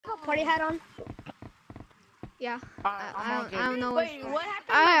party hat on? Yeah. I'm I don't know. Wait, what happened?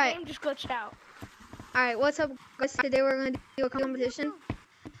 My Alright. game just glitched out. Alright, what's up, guys? Today we're gonna do a competition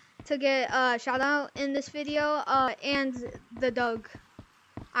to get a shout out in this video. And the Doug.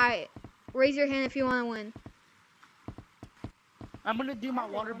 Alright, raise your hand if you want to win. I'm gonna do my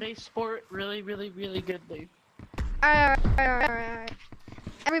water-based sport really goodly. Alright.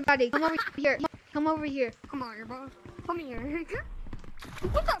 Everybody, come over here. Come over here. Come on, bro. Come here.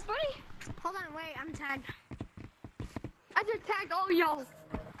 What's up, buddy? Hold on, wait, I'm tagged. I just tagged all y'all.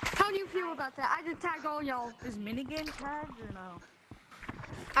 How do you feel about that? I just tagged all y'all. Is minigame tagged or no?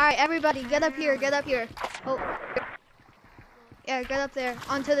 Alright, everybody, get up here. Get up here. Oh. Yeah, get up there.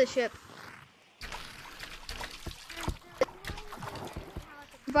 Onto the ship.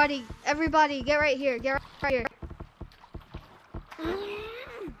 Everybody, get right here. Get right here.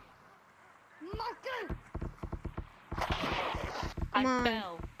 Come on. I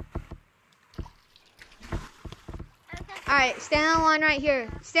fell. Alright, stand on the line right here.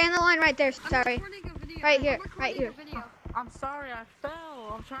 Stand on the line right there, sorry. Right here, right here. I'm sorry, I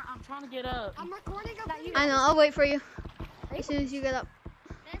fell. I'm trying to get up. I'm recording a video. I know, I'll wait for you. As soon as you get up.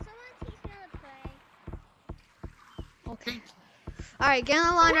 Okay. Alright, get on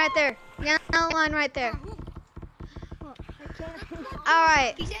the line right there. Get on the line right there.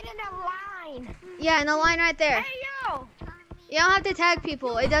 Alright. He said in the line. Yeah, in the line right there. Hey, yo. You don't have to tag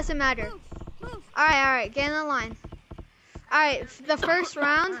people, it doesn't matter. Alright, get in the line. Alright, the first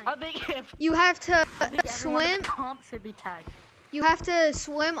round, I think you have to everyone swim. in the comp should be tagged. You have to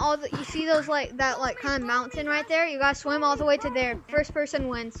swim all the, you see those that kind of mountain right there? You gotta swim all the way to there. First person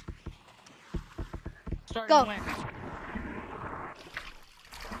wins. Starting Go. win.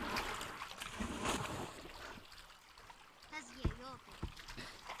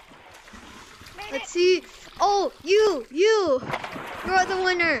 Let's see. Oh, you! You're the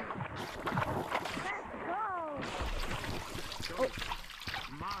winner. Oh.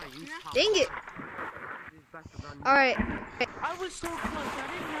 Dang it. Alright. I was so close. I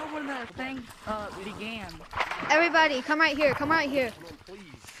didn't know when the thing began. Everybody, come right here. Come right here.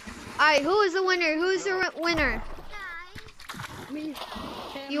 Alright, who is the winner? Who's the winner? Me.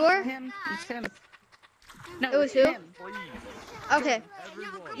 Him, You were? Him. It's him. No, It was who? him. Okay.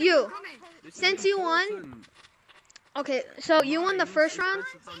 You. Since you won. Okay, so you won the first round.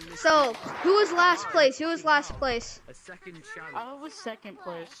 So, who was last place? Who was last place? I was second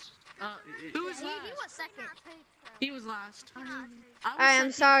place. Who was last? He was second. He was last. Alright,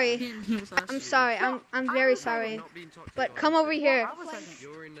 I'm sorry. He was last. I'm sorry. I'm very sorry. But come over here. I was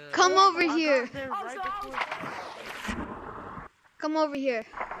second. Come over here. There right before. Come over here.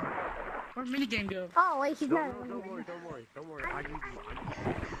 Where'd minigame go? Oh, wait, he's not. Don't worry. I need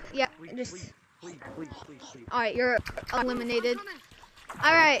Yeah, just. please. Alright, you're eliminated.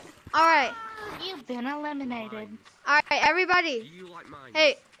 Alright. You've been eliminated. Alright, Do everybody. you like mine?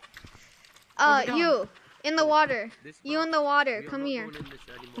 Hey. Where's it going? You. In the water. This You map? in the water. You're Come not here. going in this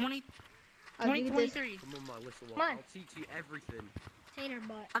anymore. 20, I'll do this. 2023. Come on, my little Come one. on. I'll teach you everything. Tater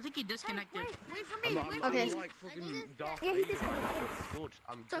butt. I think he disconnected. Wait for I'm, me. I'm, Wait I'm for Okay. me. like fucking Darth Yeah, he's Vader. disconnected. Good.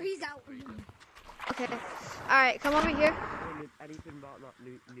 I'm So good. he's out. Okay. Alright, come over here. Anything about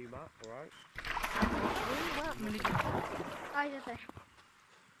that new map, alright? Minigame. Oh, he's up there.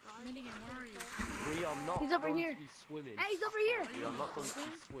 Minigame, where are you? We are not He's over going here. to be swimming. Hey, he's over here. We are not going to be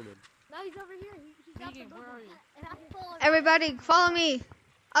swimming. No, he's over here. He's out the Minigame, where are you? And I'm following. Everybody, follow me.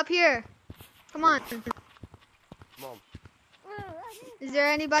 Up here. Come on. Come on. Is there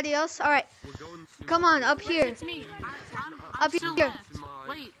anybody else? Alright. We're going to... Come on, up here. It's me. I'm Up still here. left.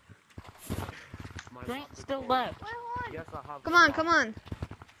 Wait, My Grant's still left. Yes, I have. Come on.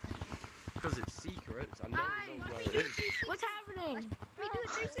 Because it's secret. I know where it is. What's happening? Let me do a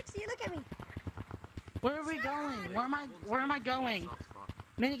 360. Look at me. Where are we going? Where am I going?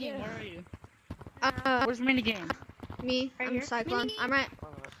 Minigame, where are you? Where's minigame? Me. Right I'm here. Cyclone. I'm right.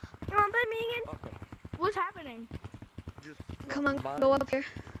 Alright, Come on, play me again. okay. What's happening? Just... Come on, go up here.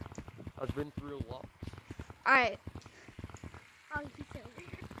 I've been through a lot. Alright. Oh, he's over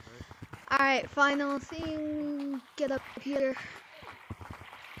here. Alright, final thing. Get up here.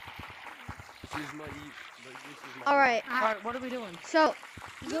 This is my... Alright. Alright, what are we doing? So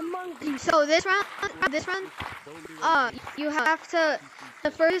The monkey. this round, Don't do you have to,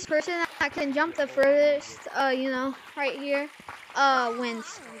 the furthest person that can jump the furthest, right here,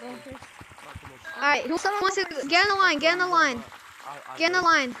 wins. Alright, who wants to get in the line? Get in the line. Get in the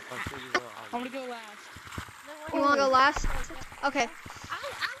line. I'm gonna go last. You want to go last? Okay.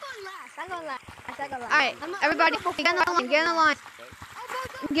 I'm going last. Alright, everybody, get in the line. Get in the line.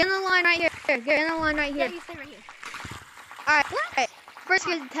 Get in the line right here. Get in the line right Yeah, here. you stay right here. Alright. first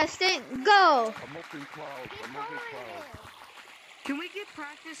contestant, go. I'm up in cloud. I'm up in cloud. Can we get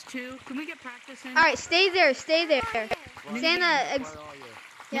practice too? Can we get practice in? All right, stay there, stay there. Santa, Where are you?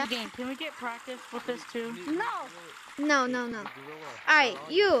 yeah. Minigame, can we get practice with this too? No. All Gorilla. right,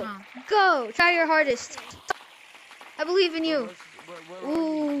 you go. Try your hardest. I believe in you. Where are you?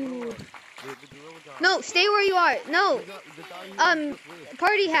 Ooh. Gorilla. The gorilla guy. No, stay where you are. No. The guy you just with.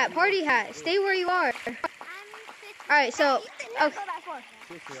 Party hat. Stay where you are. All right, so okay.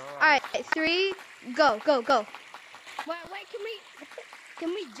 Sissy, All alright. right, 3, go. Wait, can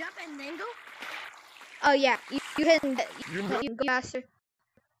we jump and then go? Oh yeah, you can go faster.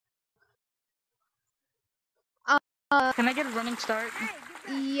 Can I get a running start?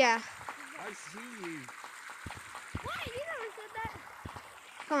 Yeah. I see you. Why? You never said that.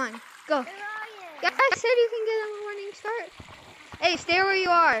 Come on, go. Ryan. Yeah, I said you can get a running start. Hey, stay where you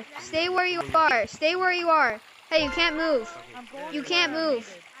are. Stay where you are. Stay where you are. Hey, you can't move. You can't move.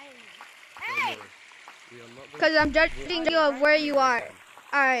 Hey! Because I'm judging you of where you are.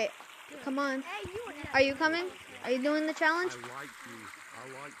 Alright, come on. Hey, you and Are you coming? Are you doing the challenge? I like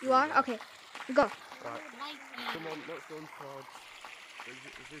you. You are? Okay, go. Right. Come on, let's go in cloud.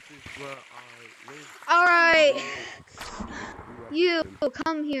 This is where I live. Alright. You,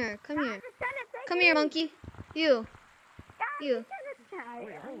 come here. Come here, monkey. You. Wait,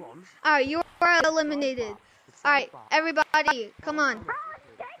 hold on. Alright, you are eliminated. Alright, everybody, come on. Oh, it's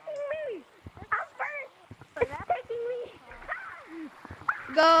taking me! I'm first! It's taking me!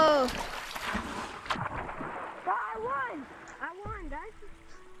 Go. Oh, I won, guys.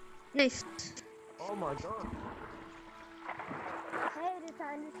 Nice. Oh my god. Hey, it's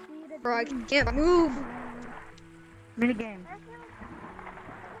time to see the Bro, I can't move. Minigame.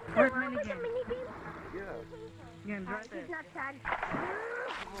 Where's minigame? Yeah. Yeah, right there. He's not tagged.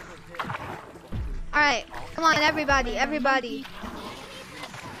 Alright, come on, everybody. I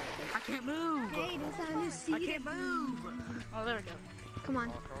can't move. Hey, it's time to see I can't move. Oh, there we go. Come on.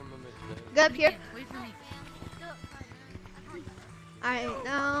 I can't remember his name. Get up here. Wait for me. Alright,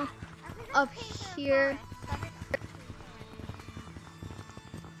 now up here.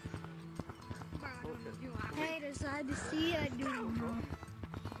 Hey, it's time to see a dude.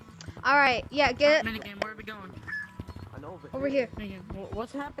 Alright, yeah, get Minigame, where are we going? I know over here. Minigame,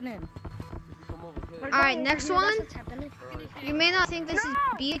 what's happening? If you come over here. Alright, next one. You may not think this is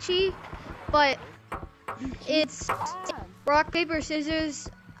beachy, but it's rock, paper, scissors,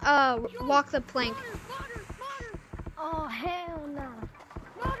 walk the plank. Oh, hell no.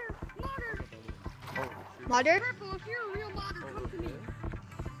 Modder? Purple, if you're a real modder, come to me.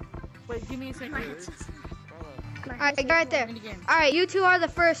 Wait, give me a second. Alright, get right there. Minigame. Alright, you two are the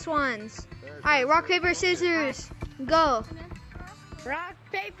first ones. Alright, rock, paper, scissors, go. Rock,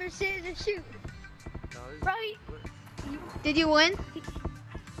 paper, scissors, shoot. No, Right? Did you win?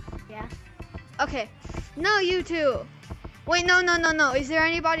 Yeah. Okay. No, you two. Wait, no. Is there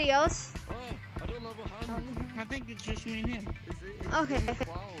anybody else? Oh, I don't know what happened. I think it's just me and him. Okay.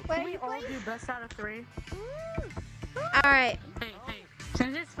 Can we all do best out of 3? Alright. Hey.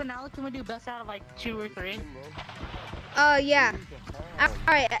 Since it's finale, can we do best out of like 2 or 3? Yeah.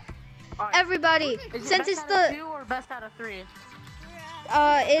 Alright. Everybody, Is it since best it's out of the 2 or best out of 3?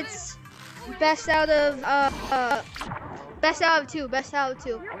 it's best out of best out of two.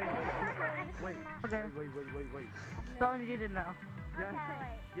 Wait. Okay. Wait. That's all you need to know.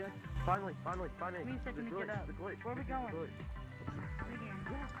 Yes. Finally. Give me a second to get up. The glitch. Where are we going? The glitch. Minigame.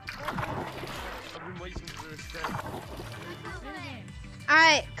 I've been waiting for this day. Minigame.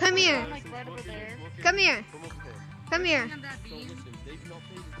 Alright, come here. I'm like right over there. Come here. Come up here. Come here. On that So beam. listen, they've not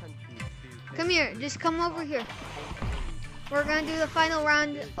paid attention to... Come here. Just come over here. We're gonna do the final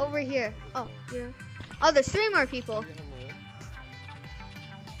round over here. Oh, here. Oh, there's 3 more people.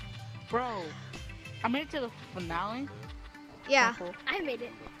 Bro, I made it to the finale. Yeah. I made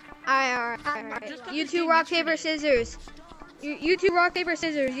it. Alright. just got You this two game rock, paper, yesterday. scissors. You two rock, paper,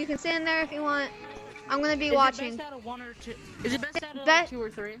 scissors. You can stand there if you want. I'm gonna be Is watching. it best out of 1 or 2? Is it best out of Bet- like 2 or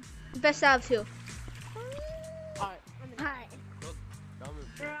 3? Best out of 2. Alright. Alright.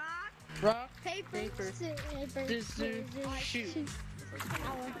 Rock, Rock, paper, Paper, scissors, shoot.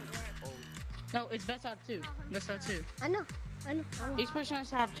 No, it's best out of 2. Best out of 2. I know. Each person has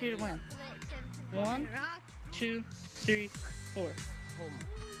to have 2 to win. 1, 2, 3, 4.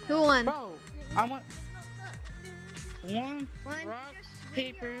 Who won? Bro, I want 1, One. rock,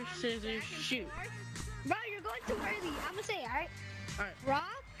 paper, scissors, shoot. Bro, you're going too early. I'm gonna say it, alright? Alright.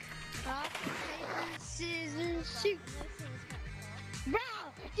 Rock, paper, scissors, shoot. Bro,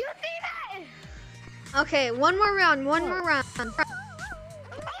 you see that? Okay, one more round. Alright, rock,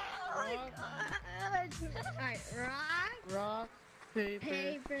 Rock,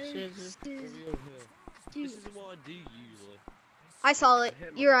 paper, scissors. Over here. This is what I do usually. I saw it.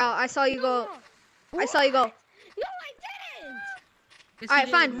 You're out. I saw you go. I saw you go. No, I didn't. Yes, All right,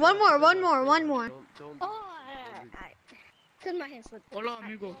 you fine. did. One more. Don't. Oh, alright. Cause my hand slipped. Hola,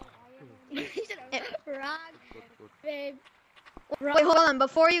 amigo. He said, rock, Good. babe. Wait, hold on.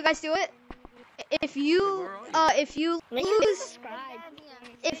 Before you guys do it, if you Make sure to lose, subscribe.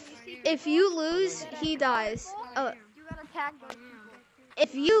 if you lose, he dies. You gotta tag them.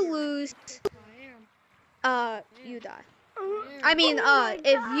 If you lose, you die. I mean,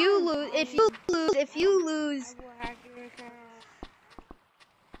 if you lose,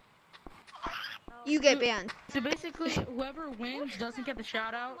 you get banned. So basically, whoever wins doesn't get the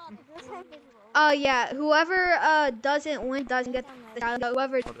shout out. Yeah, whoever doesn't win doesn't get the shout out.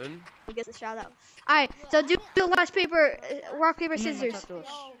 Whoever Pardon? gets the shout out. All right, so do rock paper scissors.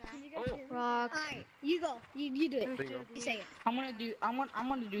 Rock. Alright, you go. You do it. Bingo. You say it. I'm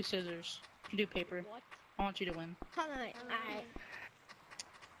gonna do scissors. You do paper. I want you to win. Hold on. Alright.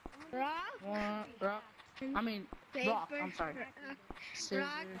 Rock, Rock. I mean, paper. rock. I'm sorry. Scissors.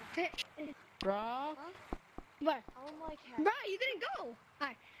 Rock, paper. Rock. What? Bro, you didn't go.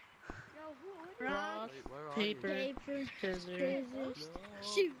 Alright. Rock, Rock. Wait, where are Paper. paper, Scissors. scissors, you?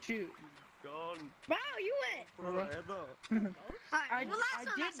 shoot. Shoot. Gone. Bro, you went. Forever.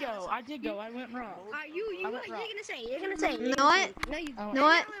 I did go. I went rock. You I went you're rock. gonna say. You're gonna say. You know what? No, you. Oh. Know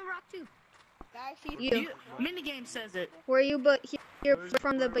what? I went rock too. You. Minigame says it. Were you but here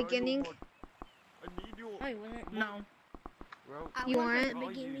from the beginning? I need your. I wasn't. No. Well, You wasn't weren't? at the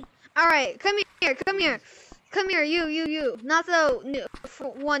beginning. All right, come here, you. Not the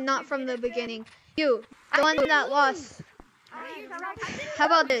one, not from the beginning. You, the one that lost. How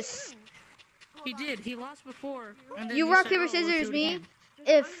about this? He did. He lost before. And then You he rock said, paper "Oh, let's do scissors it me. again."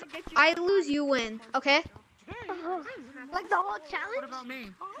 If I lose, you win. Okay? Like the whole What challenge? about me?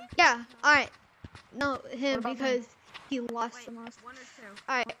 Yeah. All right. No, him about because he lost the most.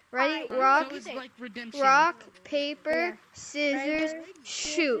 All right, ready? Rock, So it's like redemption. rock, paper, scissors,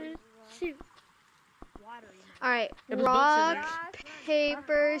 shoot. Shoot. All right, It was both rock, scissors.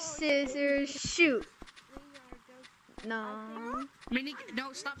 paper, scissors, shoot. No.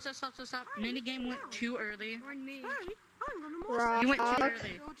 No, stop. Minigame went too early. Rock, You went too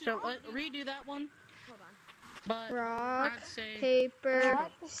early. So redo that one. But rock, I'd say paper,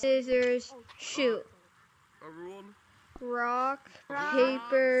 scissors, shoot. everyone. Rock,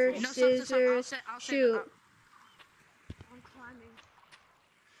 paper, No, stop. scissors, I'll say shoot.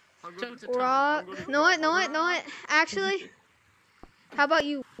 I'm So gonna. it's a tie. Rock. Know what? Actually, how about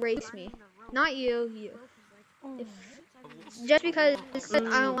you race me? Not you. If, just because I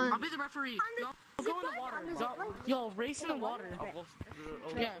don't I'll want. be the referee. Y'all go in the water. Yo, race in the water. I've lost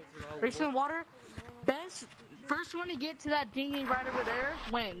Yeah, race in the water. First one to get to that dinghy right over there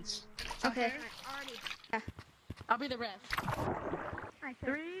wins. Okay. I'll be the ref.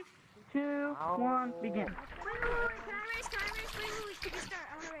 3, 2, 1, begin. Can I race? Wait, can you start?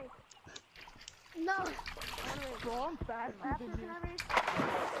 I wanna race. No. Bro, I'm fast. Can I race?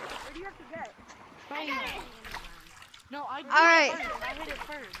 Where do you have to get? I got it. No, I did Alright. it first. I hit it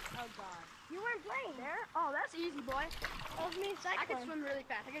first. Oh god. You weren't playing there? Oh, that's easy, boy. That was me second. I can swim really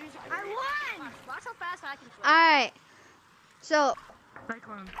fast. I won! Watch how fast I can swim. Alright. So,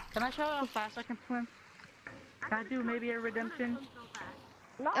 Cyclone. Can I show you how fast I can swim? Can I do maybe a redemption?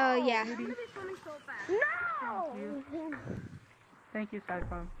 No. yeah. I'm gonna be swimming so fast. No! Thank you,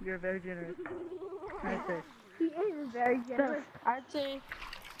 Cyclone. You're very generous. Nice fish. He is very generous. I'd say.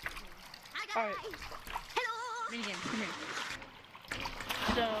 Alright. Hello! Minigame, come here.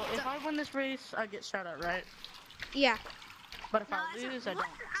 So, if I win this race, I get shout out, right? yeah. But if I lose, I don't.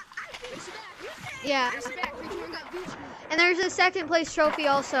 Yeah. And there's a second place trophy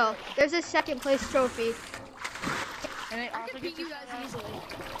also. There's a second place trophy. And it also gets You guys easily.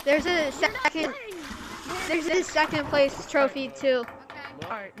 There's a second place trophy too.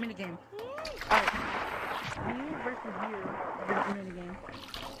 Alright, minigame. Alright. Me versus you. Minigame.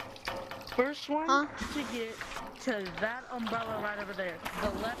 First one Huh? to get to that umbrella right over there. The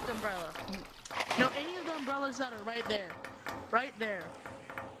left umbrella. No, any of the umbrellas that are right there. Right there.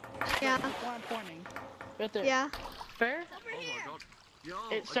 Yeah. That's why I'm pointing. Right there. Yeah. Fair? Oh my god. Yo,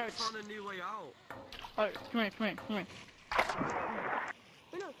 It I starts- just found a new way out. Alright, come here.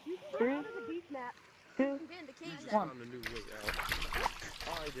 Three, two, I one. found a new way out.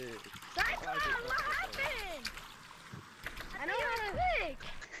 I did. Cyclone, what happened? I know how to pick.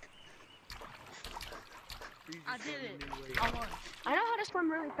 We just I did found a it. new way I out. won. I know how to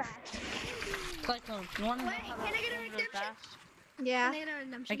swim really fast. Cyclone, you want to know Wait, how to can I get a swim really redemption? fast? Yeah.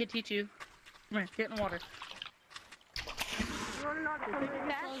 I can teach you. Come here, get in the water.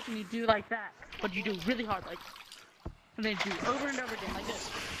 And you do like that, but you do really hard, like, and then do over and over again, like this.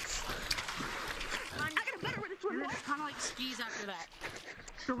 I got a better way to swim. And then kind of like skis after that.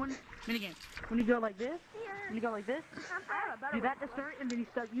 So when you go like this, do that to start, and then you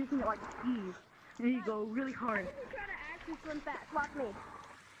start using it like skis, and then you go really hard. Try to actually swim fast. Watch me.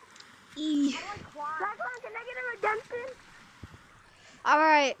 E. Cyclone, can I get a redemption? All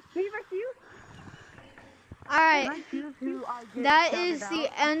right. Me versus you? All right. Can I choose who I get That shouted is out?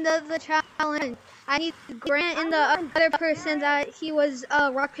 the end of the challenge. I need Grant and the other person that he was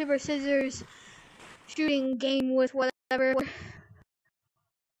rock paper scissors shooting game with whatever.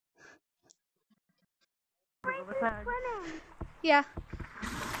 Yeah.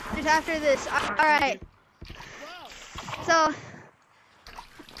 Just after this. All right. So.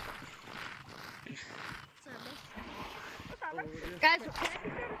 Guys,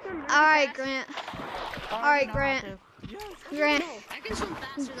 All right, Grant. All right, Grant. Grant, I can swim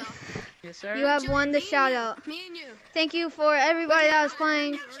faster though. Yes, sir. you have won the shout out. Me and you. Thank you for everybody that was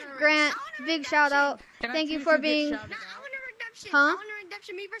playing. Grant, big shout out. Can I Thank you choose for who gets being. shouted No, out? I want a redemption. Huh? I want a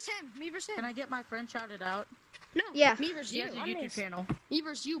redemption. Me versus him. Me versus him. Can I get my friend shouted out? No. Yeah. Me versus He you. has a on YouTube this. channel. Me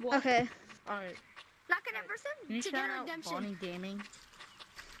versus you, boy. Okay. Alright. Not gonna versus Can him you to shout get a out redemption. Bonnie Gaming?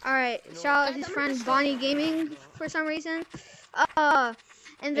 All right. Shout out his friend Bonnie Gaming for some reason.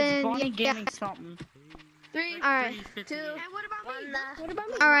 And then It's Bonnie yeah. Gaming something. 3, All right. 350. 2, and what about me? What about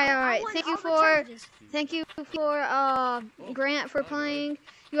me? All right. All I right. won Thank all you the for. challenges. Thank you for Grant for playing.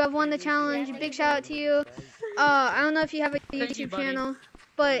 You have won the challenge. Big shout out to you. I don't know if you have a Thank you, YouTube buddy. channel,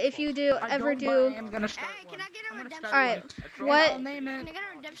 but if you do I ever don't, but I do, am gonna start Hey, one. can I get a I'm gonna redemption? start Alright, one. what- I'll name Can I it get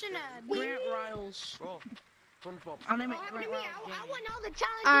a redemption? Grant Riles. Oh, SpongeBob. I'll name it What happened Grant to me? Riles I Gaming. won all the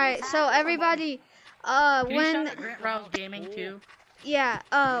challenges. all right. So everybody, Can you when shout out Grant Riles Gaming too?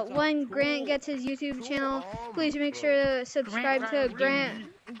 when Grant gets his YouTube channel, please make sure to subscribe to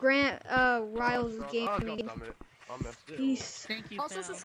Grant Riles Oh, Gaming. God damn it. I messed it. Peace. Thank you, Also pal.